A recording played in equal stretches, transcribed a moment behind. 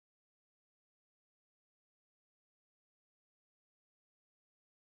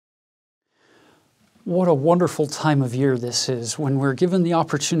What a wonderful time of year this is when we're given the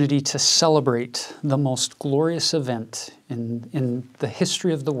opportunity to celebrate the most glorious event in the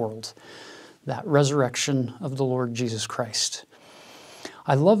history of the world, that resurrection of the Lord Jesus Christ.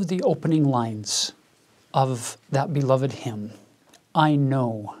 I love the opening lines of that beloved hymn, "I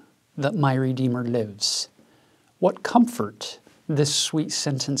know that my Redeemer lives." What comfort this sweet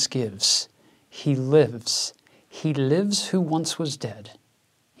sentence gives. He lives who once was dead.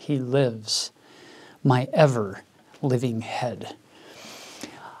 He lives, my ever-living head.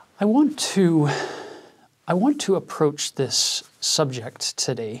 I want to approach this subject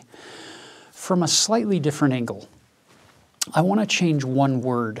today from a slightly different angle. I want to change one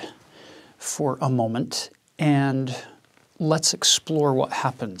word for a moment and let's explore what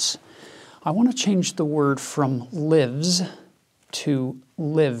happens. I want to change the word from lives to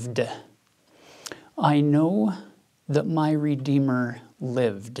lived. I know that my Redeemer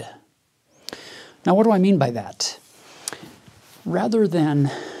lived. Now, what do I mean by that? Rather than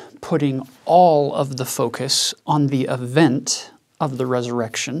putting all of the focus on the event of the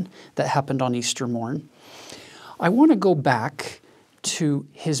resurrection that happened on Easter morn, I want to go back to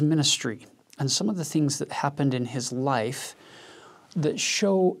his ministry and some of the things that happened in his life that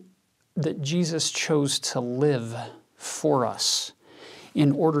show that Jesus chose to live for us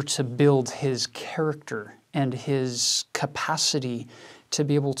in order to build his character and his capacity to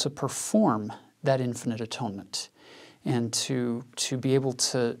be able to perform that infinite atonement and to be able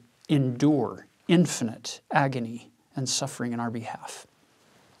to endure infinite agony and suffering in our behalf.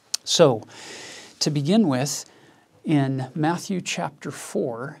 So, to begin with, in Matthew chapter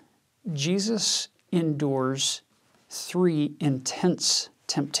 4, Jesus endures 3 intense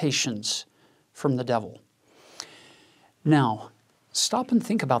temptations from the devil. Now, stop and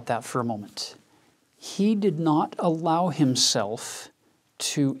think about that for a moment. He did not allow himself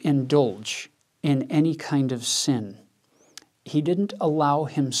to indulge in any kind of sin. He didn't allow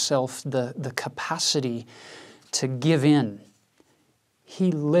himself the capacity to give in.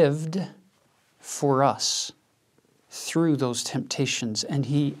 He lived for us through those temptations, and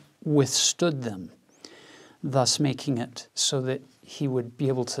he withstood them, thus making it so that he would be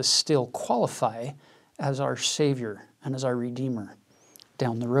able to still qualify as our Savior and as our Redeemer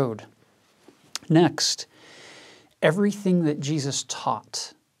down the road. Next, everything that Jesus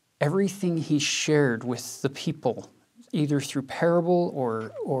taught, everything he shared with the people, either through parable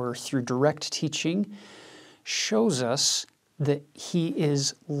or through direct teaching, shows us that he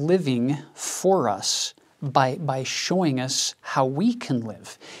is living for us by showing us how we can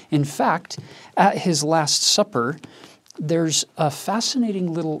live. In fact, at his Last Supper, there's a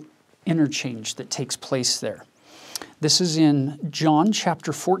fascinating little interchange that takes place there. This is in John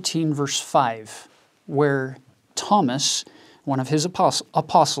chapter 14, verse 5, where Thomas, one of his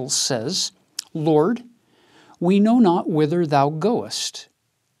apostles, says, "Lord, we know not whither thou goest,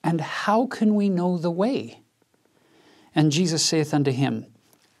 and how can we know the way?" And Jesus saith unto him,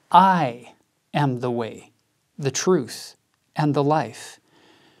 "I am the way, the truth, and the life.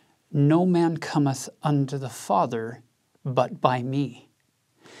 No man cometh unto the Father but by me."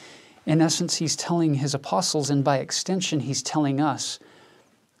 In essence, he's telling his apostles, and by extension, he's telling us,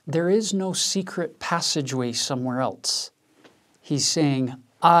 there is no secret passageway somewhere else. He's saying,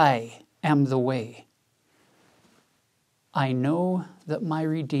 I am the way. I know that my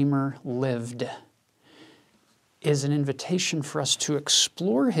Redeemer lived is an invitation for us to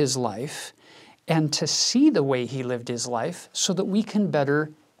explore his life and to see the way he lived his life so that we can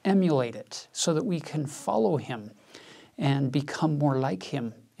better emulate it, so that we can follow him and become more like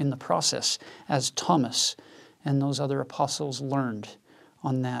him in the process, as Thomas and those other apostles learned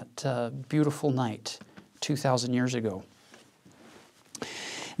on that beautiful night 2,000 years ago.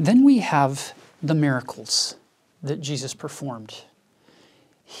 Then we have the miracles that Jesus performed.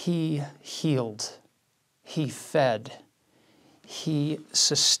 He healed, he fed, he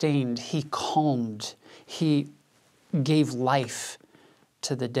sustained, he calmed, he gave life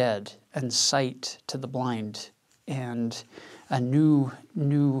to the dead and sight to the blind, and a new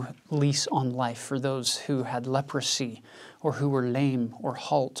lease on life for those who had leprosy or who were lame or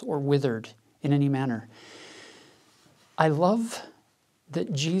halt or withered in any manner. I love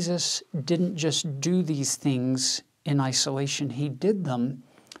that Jesus didn't just do these things in isolation. He did them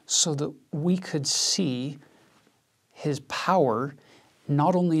so that we could see his power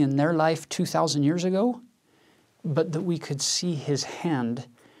not only in their life 2,000 years ago, but that we could see his hand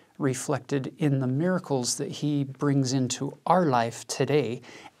reflected in the miracles that he brings into our life today,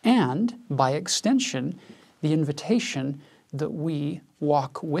 and by extension, the invitation that we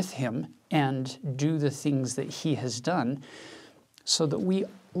walk with him and do the things that he has done so that we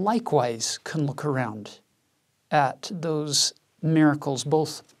likewise can look around at those miracles,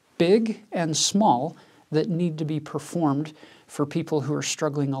 both big and small, that need to be performed for people who are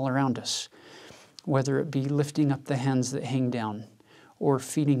struggling all around us, whether it be lifting up the hands that hang down, or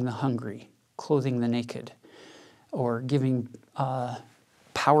feeding the hungry, clothing the naked, or giving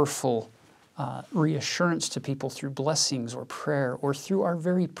powerful reassurance to people through blessings or prayer, or through our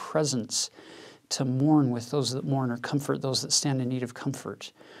very presence to mourn with those that mourn, or comfort those that stand in need of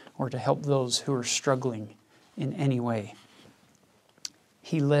comfort, or to help those who are struggling in any way.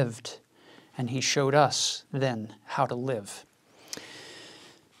 He lived, and he showed us then how to live.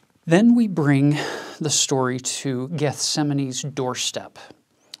 Then we bring the story to Gethsemane's doorstep,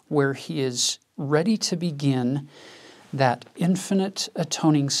 where he is ready to begin that infinite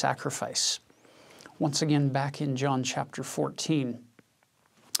atoning sacrifice. Once again, back in John chapter 14,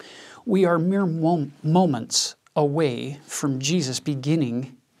 we are mere moments away from Jesus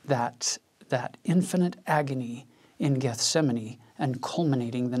beginning that infinite agony in Gethsemane and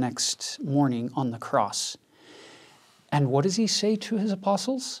culminating the next morning on the cross. And what does he say to his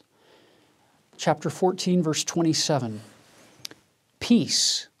apostles? Chapter 14, verse 27.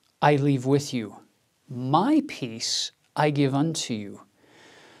 Peace I leave with you. My peace I give unto you.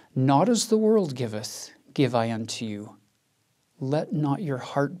 Not as the world giveth, give I unto you. Let not your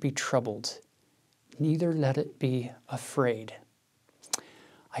heart be troubled, neither let it be afraid.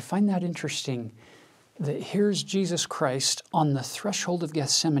 I find that interesting that here's Jesus Christ on the threshold of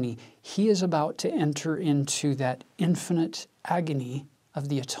Gethsemane. He is about to enter into that infinite agony of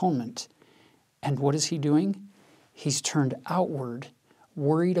the atonement. And what is he doing? He's turned outward,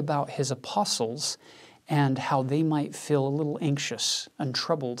 worried about his apostles and how they might feel a little anxious and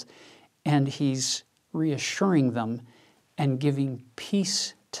troubled. And he's reassuring them and giving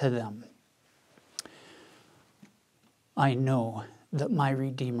peace to them. I know that my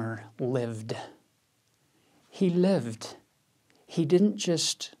Redeemer lived. He lived. He didn't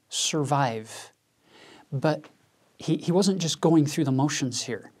just survive, but he wasn't just going through the motions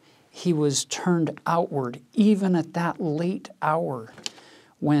here. He was turned outward, even at that late hour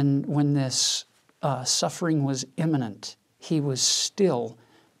when this suffering was imminent. He was still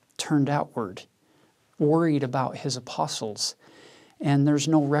turned outward, worried about his apostles. And there's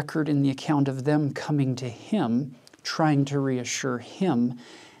no record in the account of them coming to him, trying to reassure him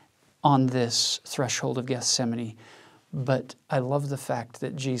on this threshold of Gethsemane. But I love the fact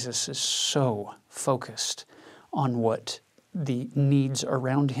that Jesus is so focused on what the needs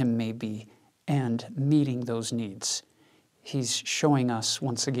around him may be and meeting those needs. He's showing us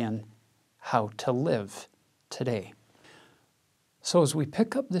once again how to live today. So as we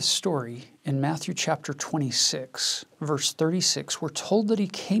pick up this story in Matthew chapter 26, verse 36, we're told that he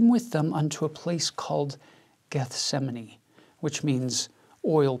came with them unto a place called Gethsemane, which means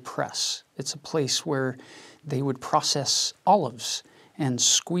oil press. It's a place where they would process olives and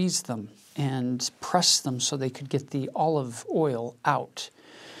squeeze them and press them so they could get the olive oil out.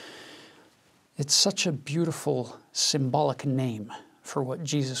 It's such a beautiful symbolic name for what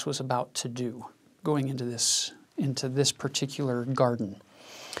Jesus was about to do, going into this particular garden.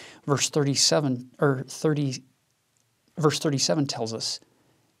 Verse 37 tells us,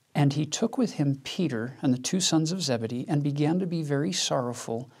 and he took with him Peter and the two sons of Zebedee and began to be very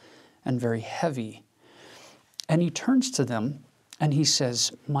sorrowful and very heavy. And he turns to them and he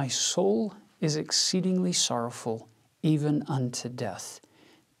says, my soul is exceedingly sorrowful, even unto death.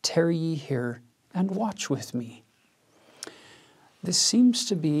 Tarry ye here and watch with me. This seems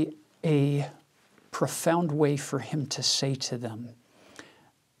to be a profound way for him to say to them,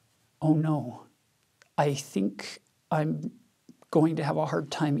 oh no, I think I'm going to have a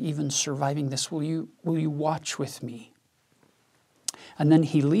hard time even surviving this. Will you watch with me? And then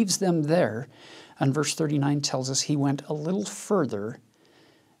he leaves them there, and verse 39 tells us he went a little further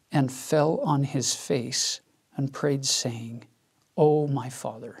and fell on his face and prayed, saying, O my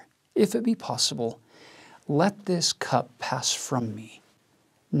Father, if it be possible, let this cup pass from me.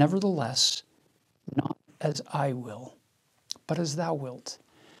 Nevertheless, not as I will, but as thou wilt.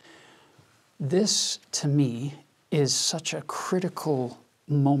 This, to me, is such a critical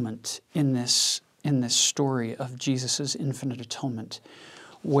moment in this story of Jesus' infinite atonement,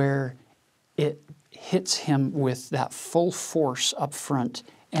 where it hits him with that full force up front,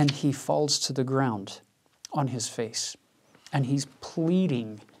 and he falls to the ground on his face. And he's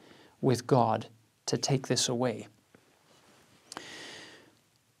pleading with God to take this away.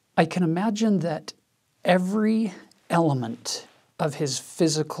 I can imagine that every element of his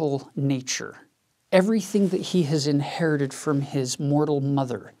physical nature, everything that he has inherited from his mortal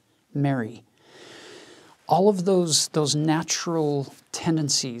mother, Mary, all of those natural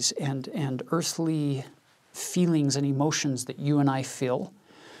tendencies and earthly feelings and emotions that you and I feel,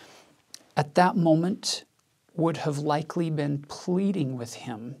 at that moment would have likely been pleading with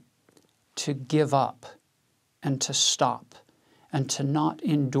him to give up and to stop and to not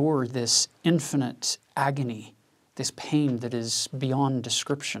endure this infinite agony, this pain that is beyond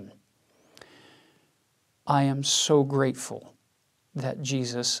description. I am so grateful that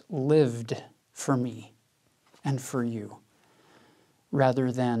Jesus lived for me and for you,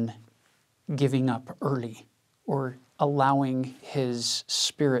 rather than giving up early or allowing his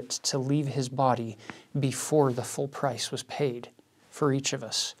spirit to leave his body before the full price was paid for each of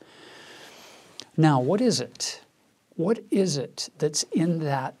us. Now, what is it? What is it that's in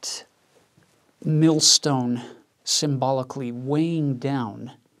that millstone symbolically weighing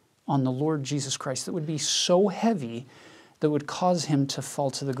down on the Lord Jesus Christ that would be so heavy that would cause him to fall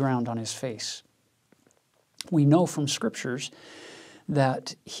to the ground on his face? We know from scriptures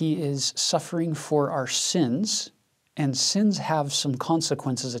that he is suffering for our sins, and sins have some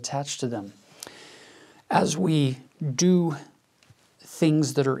consequences attached to them. As we do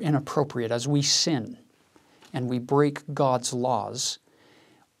things that are inappropriate, as we sin and we break God's laws,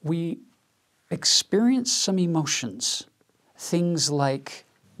 we experience some emotions, things like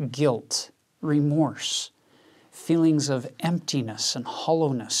guilt, remorse, feelings of emptiness and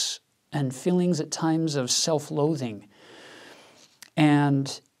hollowness, and feelings at times of self-loathing.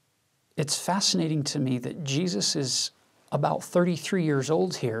 And it's fascinating to me that Jesus is about 33 years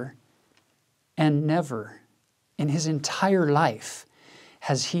old here, and never in his entire life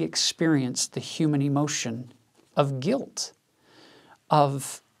has he experienced the human emotion of guilt,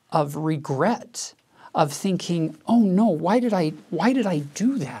 of regret, of thinking, oh no, why did I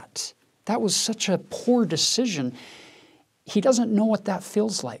do that? That was such a poor decision. He doesn't know what that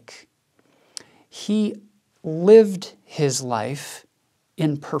feels like. He lived his life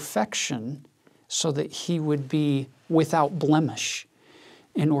in perfection so that he would be without blemish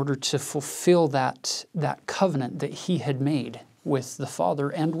in order to fulfill that covenant that he had made with the Father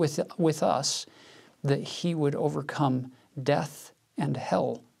and with us, that he would overcome death and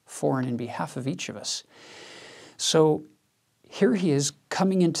hell for and in behalf of each of us. So here he is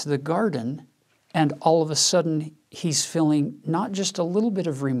coming into the garden, and all of a sudden he's feeling not just a little bit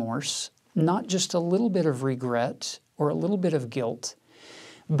of remorse, not just a little bit of regret or a little bit of guilt,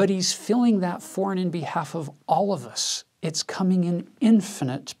 but he's feeling that for and in behalf of all of us. It's coming in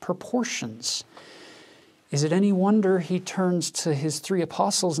infinite proportions. Is it any wonder he turns to his 3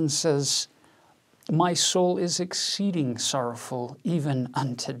 apostles and says, "My soul is exceeding sorrowful, even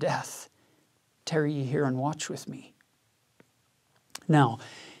unto death. Tarry ye here and watch with me." Now,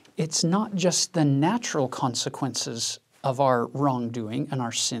 it's not just the natural consequences of our wrongdoing and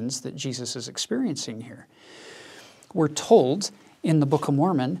our sins that Jesus is experiencing here. We're told in the Book of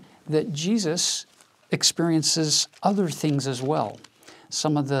Mormon that Jesus experiences other things as well.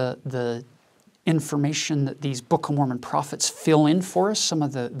 Some of the information that these Book of Mormon prophets fill in for us, some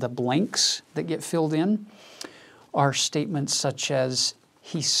of the blanks that get filled in, are statements such as,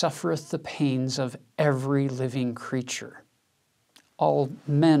 "He suffereth the pains of every living creature," all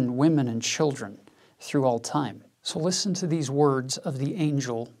men, women, and children through all time. So listen to these words of the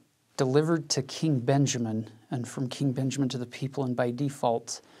angel delivered to King Benjamin, and from King Benjamin to the people, and by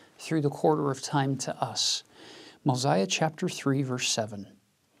default through the quarter of time to us. Mosiah chapter 3, verse 7.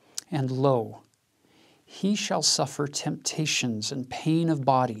 "And lo, he shall suffer temptations and pain of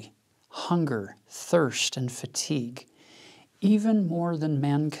body, hunger, thirst, and fatigue, even more than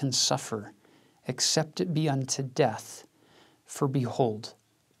man can suffer, except it be unto death. For behold,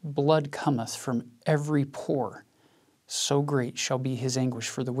 blood cometh from every pore. So great shall be his anguish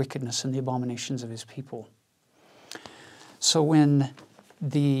for the wickedness and the abominations of his people." So when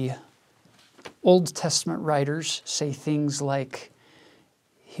the Old Testament writers say things like,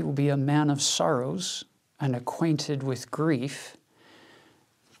 "He will be a man of sorrows and acquainted with grief,"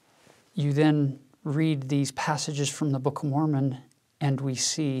 you then read these passages from the Book of Mormon, and we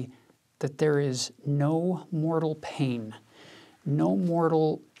see that there is no mortal pain, no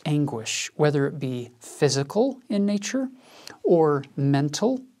mortal anguish, whether it be physical in nature, or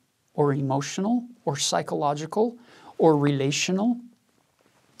mental, or emotional, or psychological, or relational,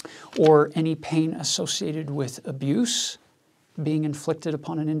 or any pain associated with abuse being inflicted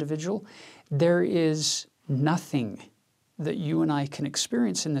upon an individual. There is nothing that you and I can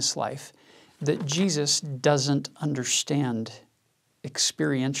experience in this life that Jesus doesn't understand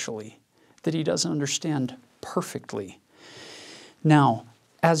experientially, that he doesn't understand perfectly. Now,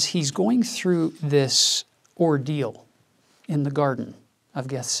 as he's going through this ordeal in the Garden of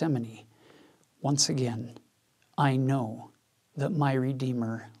Gethsemane, Once again, I know that my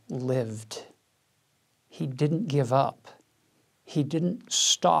Redeemer lived. He didn't give up. He didn't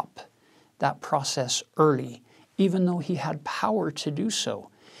stop that process early, even though he had power to do so.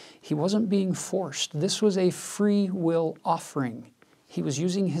 He wasn't being forced. This was a free will offering. He was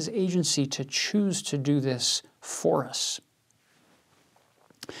using his agency to choose to do this for us.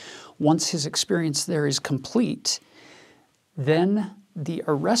 Once his experience there is complete, then the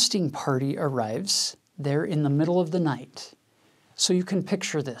arresting party arrives there in the middle of the night. So you can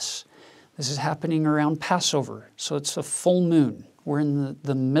picture this. This is happening around Passover, so it's a full moon. We're in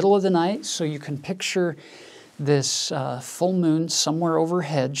the middle of the night, so you can picture this full moon somewhere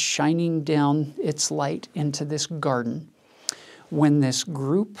overhead shining down its light into this garden when this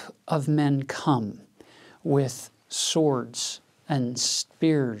group of men come with swords and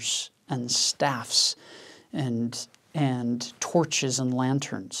spears and staffs and torches and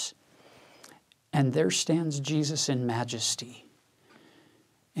lanterns. And there stands Jesus in majesty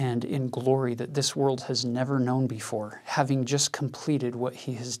and in glory that this world has never known before, having just completed what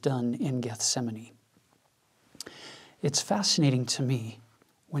he has done in Gethsemane. It's fascinating to me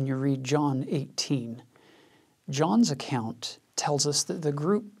when you read John 18. John's account tells us that the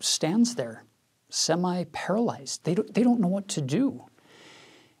group stands there, semi-paralyzed. They don't know what to do.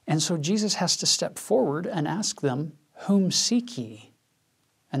 And so Jesus has to step forward and ask them, "Whom seek ye?"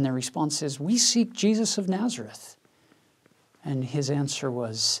 And their response is, "We seek Jesus of Nazareth." And his answer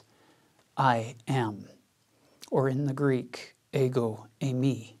was, "I am," or in the Greek, ego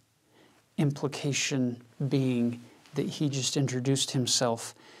eimi, implication being that he just introduced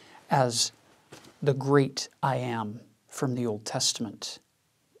himself as the great I am from the Old Testament,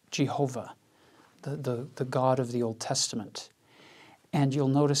 Jehovah, the God of the Old Testament. And you'll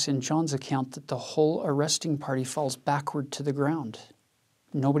notice in John's account that the whole arresting party falls backward to the ground.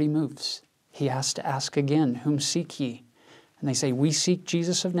 Nobody moves. He has to ask again, "Whom seek ye?" And they say, "We seek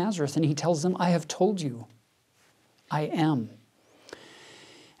Jesus of Nazareth." And he tells them, "I have told you, I am."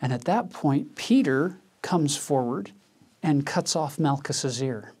 And at that point, Peter comes forward and cuts off Malchus's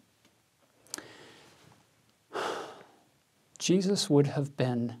ear. Jesus would have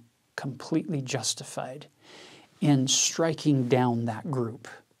been completely justified in striking down that group,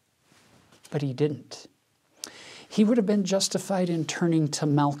 but he didn't. He would have been justified in turning to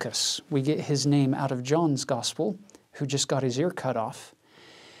Malchus. We get his name out of John's gospel, who just got his ear cut off.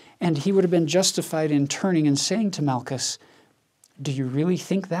 And he would have been justified in turning and saying to Malchus, "Do you really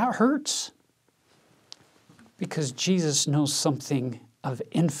think that hurts?" Because Jesus knows something of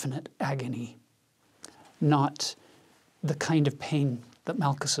infinite agony, not the kind of pain that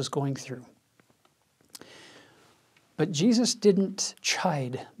Malchus is going through. But Jesus didn't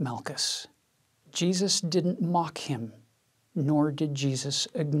chide Malchus. Jesus didn't mock him, nor did Jesus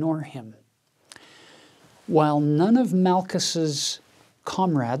ignore him. While none of Malchus's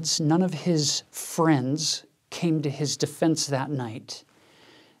comrades, none of his friends came to his defense that night,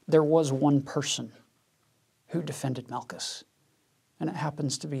 there was one person who defended Malchus. And it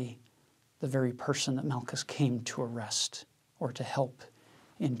happens to be the very person that Malchus came to arrest or to help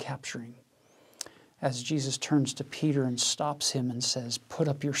in capturing. As Jesus turns to Peter and stops him and says, "Put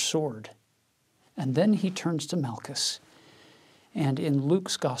up your sword." And then he turns to Malchus. And in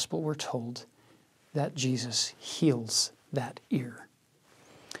Luke's gospel, we're told that Jesus heals that ear.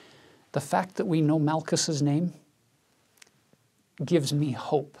 The fact that we know Malchus's name gives me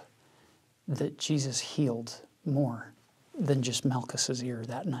hope that Jesus healed more than just Malchus's ear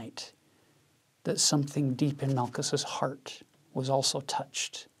that night. That something deep in Malchus's heart was also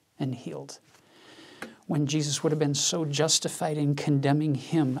touched and healed. When Jesus would have been so justified in condemning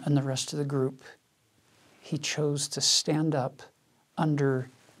him and the rest of the group, he chose to stand up under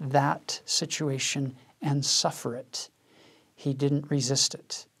that situation and suffer it. He didn't resist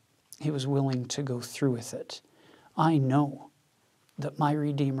it. He was willing to go through with it. I know that my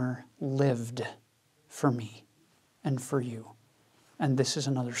Redeemer lived for me and for you. And this is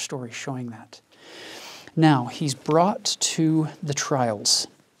another story showing that. Now, he's brought to the trials.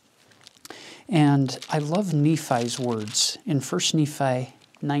 And I love Nephi's words in 1 Nephi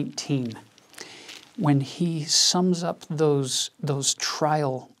 19, when he sums up those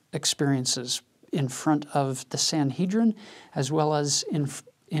trial experiences in front of the Sanhedrin, as well as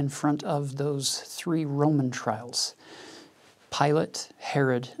in front of those 3 Roman trials, Pilate,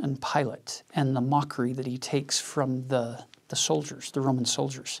 Herod, and Pilate, and the mockery that he takes from the soldiers, the Roman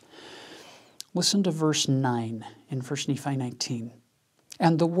soldiers. Listen to verse 9 in 1 Nephi 19.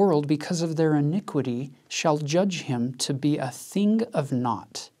 "And the world, because of their iniquity, shall judge him to be a thing of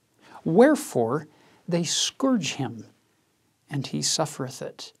naught. Wherefore they scourge him, and he suffereth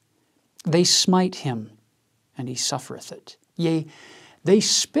it. They smite him, and he suffereth it. Yea, they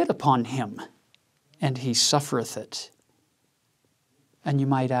spit upon him, and he suffereth it. And you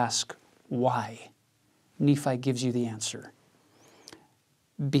might ask, why? Nephi gives you the answer.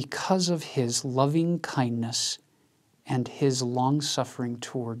 Because of his loving kindness and his long-suffering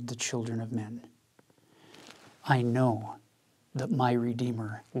toward the children of men. I know that my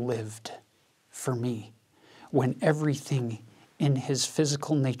Redeemer lived for me when everything in his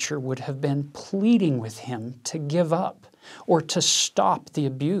physical nature would have been pleading with him to give up or to stop the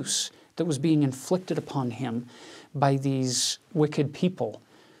abuse that was being inflicted upon him by these wicked people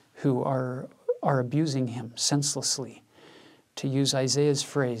who are abusing him senselessly. To use Isaiah's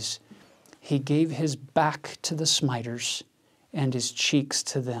phrase, he gave his back to the smiters and his cheeks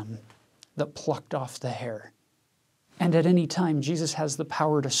to them that plucked off the hair. And at any time, Jesus has the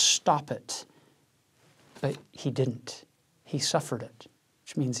power to stop it. But he didn't. He suffered it,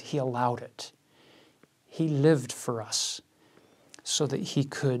 which means he allowed it. He lived for us so that he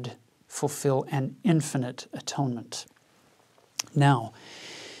could fulfill an infinite atonement. Now,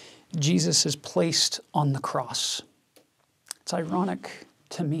 Jesus is placed on the cross. It's ironic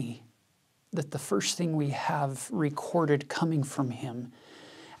to me that the first thing we have recorded coming from him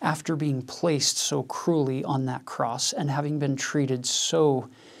after being placed so cruelly on that cross and having been treated so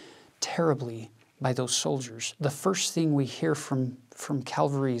terribly by those soldiers, the first thing we hear from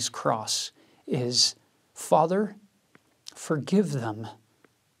Calvary's cross is, Father, forgive them,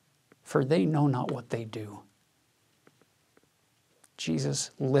 for they know not what they do. Jesus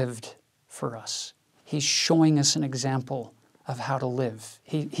lived for us. He's showing us an example of how to live.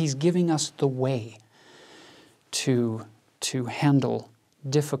 He's giving us the way to handle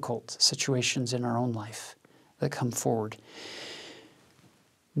difficult situations in our own life that come forward.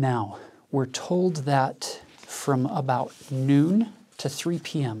 Now, we're told that from about noon to 3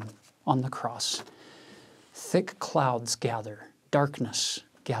 p.m. on the cross, thick clouds gather, darkness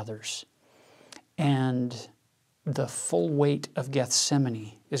gathers, and the full weight of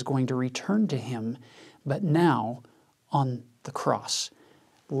Gethsemane is going to return to him, but now on the cross,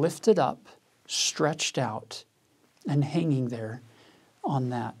 lifted up, stretched out, and hanging there on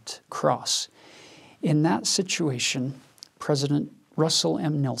that cross. In that situation, President Russell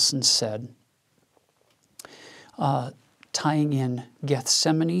M. Nelson said, tying in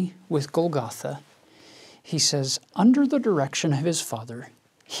Gethsemane with Golgotha, he says, under the direction of his Father,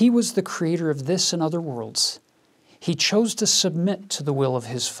 he was the creator of this and other worlds. He chose to submit to the will of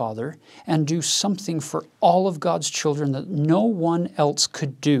his Father and do something for all of God's children that no one else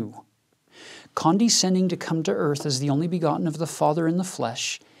could do. Condescending to come to earth as the only begotten of the Father in the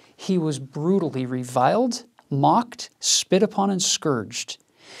flesh, he was brutally reviled, mocked, spit upon, and scourged.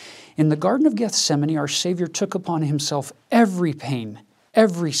 In the Garden of Gethsemane, our Savior took upon himself every pain,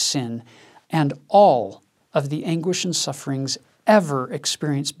 every sin, and all of the anguish and sufferings ever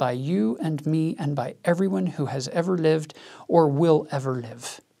experienced by you and me and by everyone who has ever lived or will ever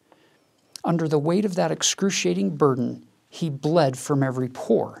live. Under the weight of that excruciating burden, he bled from every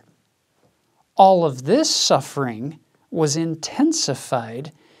pore. All of this suffering was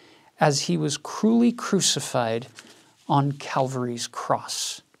intensified as he was cruelly crucified on Calvary's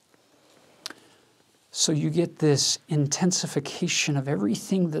cross. So you get this intensification of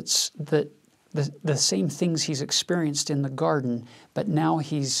everything that's the same things he's experienced in the garden, but now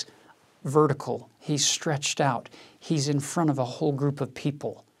he's vertical, he's stretched out, he's in front of a whole group of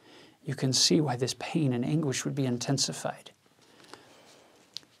people. You can see why this pain and anguish would be intensified.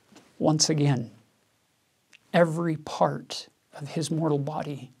 Once again, every part of his mortal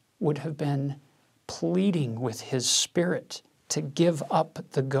body would have been pleading with his spirit to give up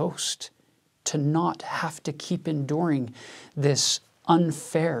the ghost, to not have to keep enduring this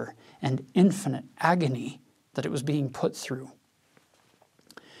unfair and infinite agony that it was being put through.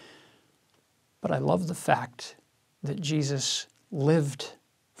 But I love the fact that Jesus lived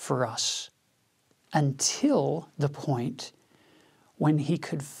for us until the point when he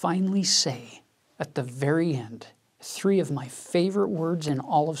could finally say at the very end, 3 of my favorite words in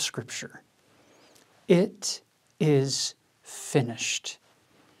all of Scripture, "It is finished."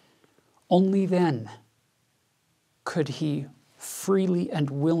 Only then could he freely and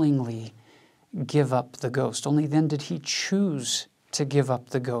willingly give up the ghost. Only then did he choose to give up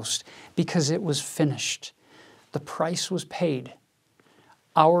the ghost, because it was finished. The price was paid.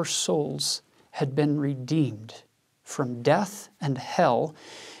 Our souls had been redeemed from death and hell.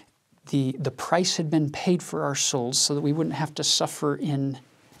 The price had been paid for our souls so that we wouldn't have to suffer in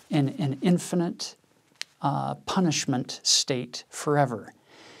an infinite punishment state forever.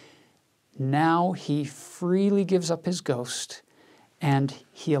 Now he freely gives up his ghost, and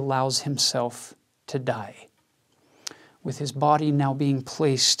he allows himself to die, with his body now being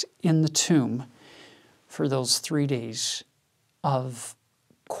placed in the tomb for those 3 days of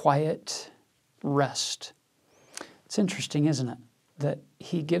quiet rest. It's interesting, isn't it, that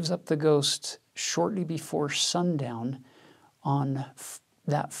he gives up the ghost shortly before sundown on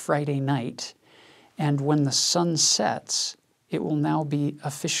that Friday night, and when the sun sets, it will now be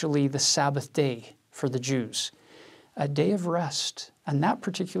officially the Sabbath day for the Jews, a day of rest. And that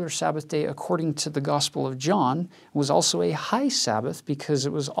particular Sabbath day, according to the Gospel of John, was also a high Sabbath because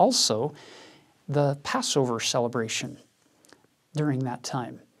it was also the Passover celebration during that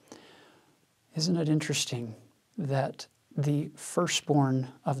time. Isn't it interesting that the firstborn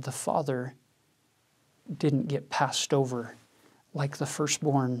of the Father didn't get passed over like the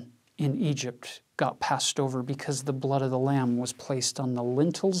firstborn in Egypt got passed over because the blood of the Lamb was placed on the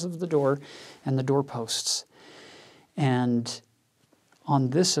lintels of the door and the doorposts. And on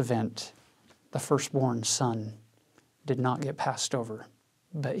this event, the firstborn son did not get passed over,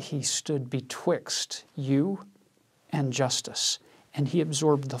 but he stood betwixt you and justice, and he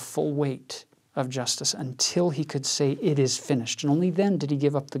absorbed the full weight of justice until he could say, "It is finished." And only then did he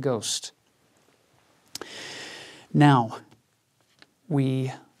give up the ghost. Now,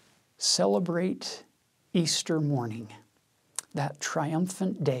 we celebrate Easter morning, that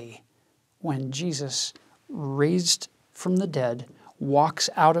triumphant day when Jesus, raised from the dead, walks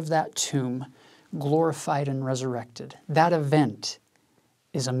out of that tomb, glorified and resurrected. That event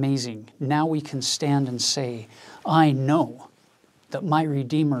is amazing. Now we can stand and say, "I know that my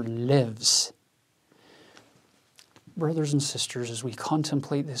Redeemer lives." Brothers and sisters, as we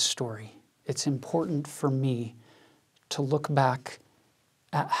contemplate this story, it's important for me to look back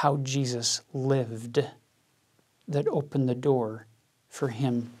at how Jesus lived, that opened the door for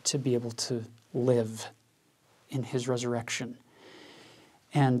him to be able to live in his resurrection.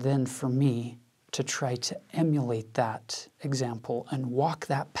 And then for me to try to emulate that example and walk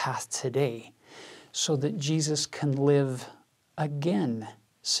that path today so that Jesus can live again,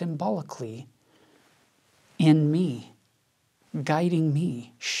 symbolically, in me, guiding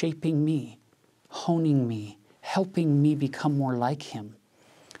me, shaping me, honing me, helping me become more like him,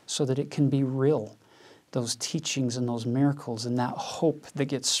 so that it can be real, those teachings and those miracles and that hope that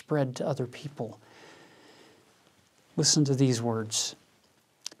gets spread to other people. Listen to these words.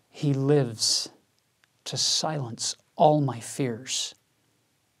 He lives to silence all my fears.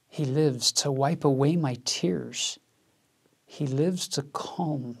 He lives to wipe away my tears. He lives to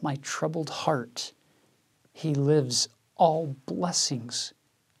calm my troubled heart. He lives all blessings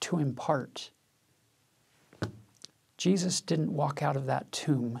to impart. Jesus didn't walk out of that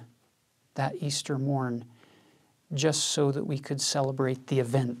tomb that Easter morn just so that we could celebrate the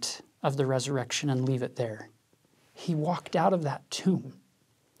event of the resurrection and leave it there. He walked out of that tomb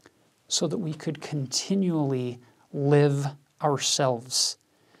so that we could continually live ourselves,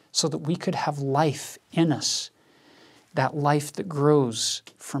 so that we could have life in us, that life that grows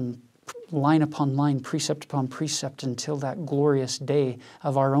from line upon line, precept upon precept, until that glorious day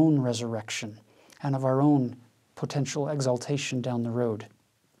of our own resurrection and of our own potential exaltation down the road.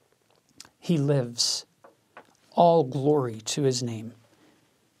 He lives. All glory to his name.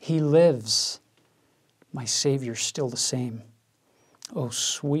 He lives. My Savior's still the same. Oh,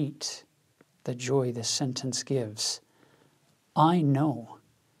 sweet the joy this sentence gives. I know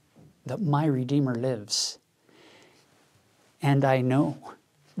that my Redeemer lives. And I know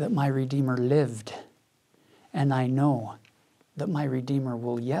that my Redeemer lived. And I know that my Redeemer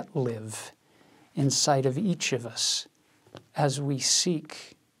will yet live inside of each of us as we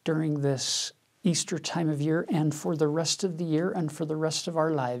seek during this Easter time of year and for the rest of the year and for the rest of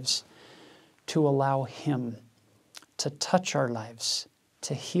our lives to allow him to touch our lives,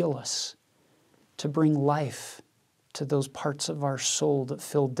 to heal us, to bring life to those parts of our soul that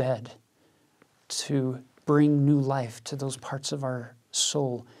feel dead, to bring new life to those parts of our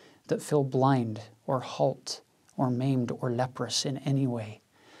soul that feel blind or halt or maimed or leprous in any way.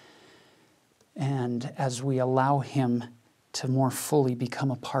 And as we allow him to more fully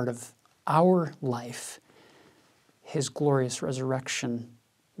become a part of our life, his glorious resurrection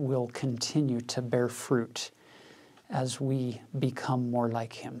will continue to bear fruit as we become more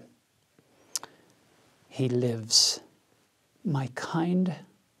like him. He lives. My kind,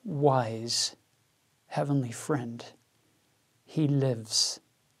 wise, heavenly friend, he lives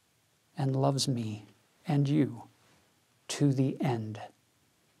and loves me and you to the end.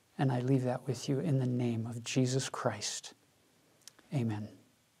 And I leave that with you in the name of Jesus Christ. Amen.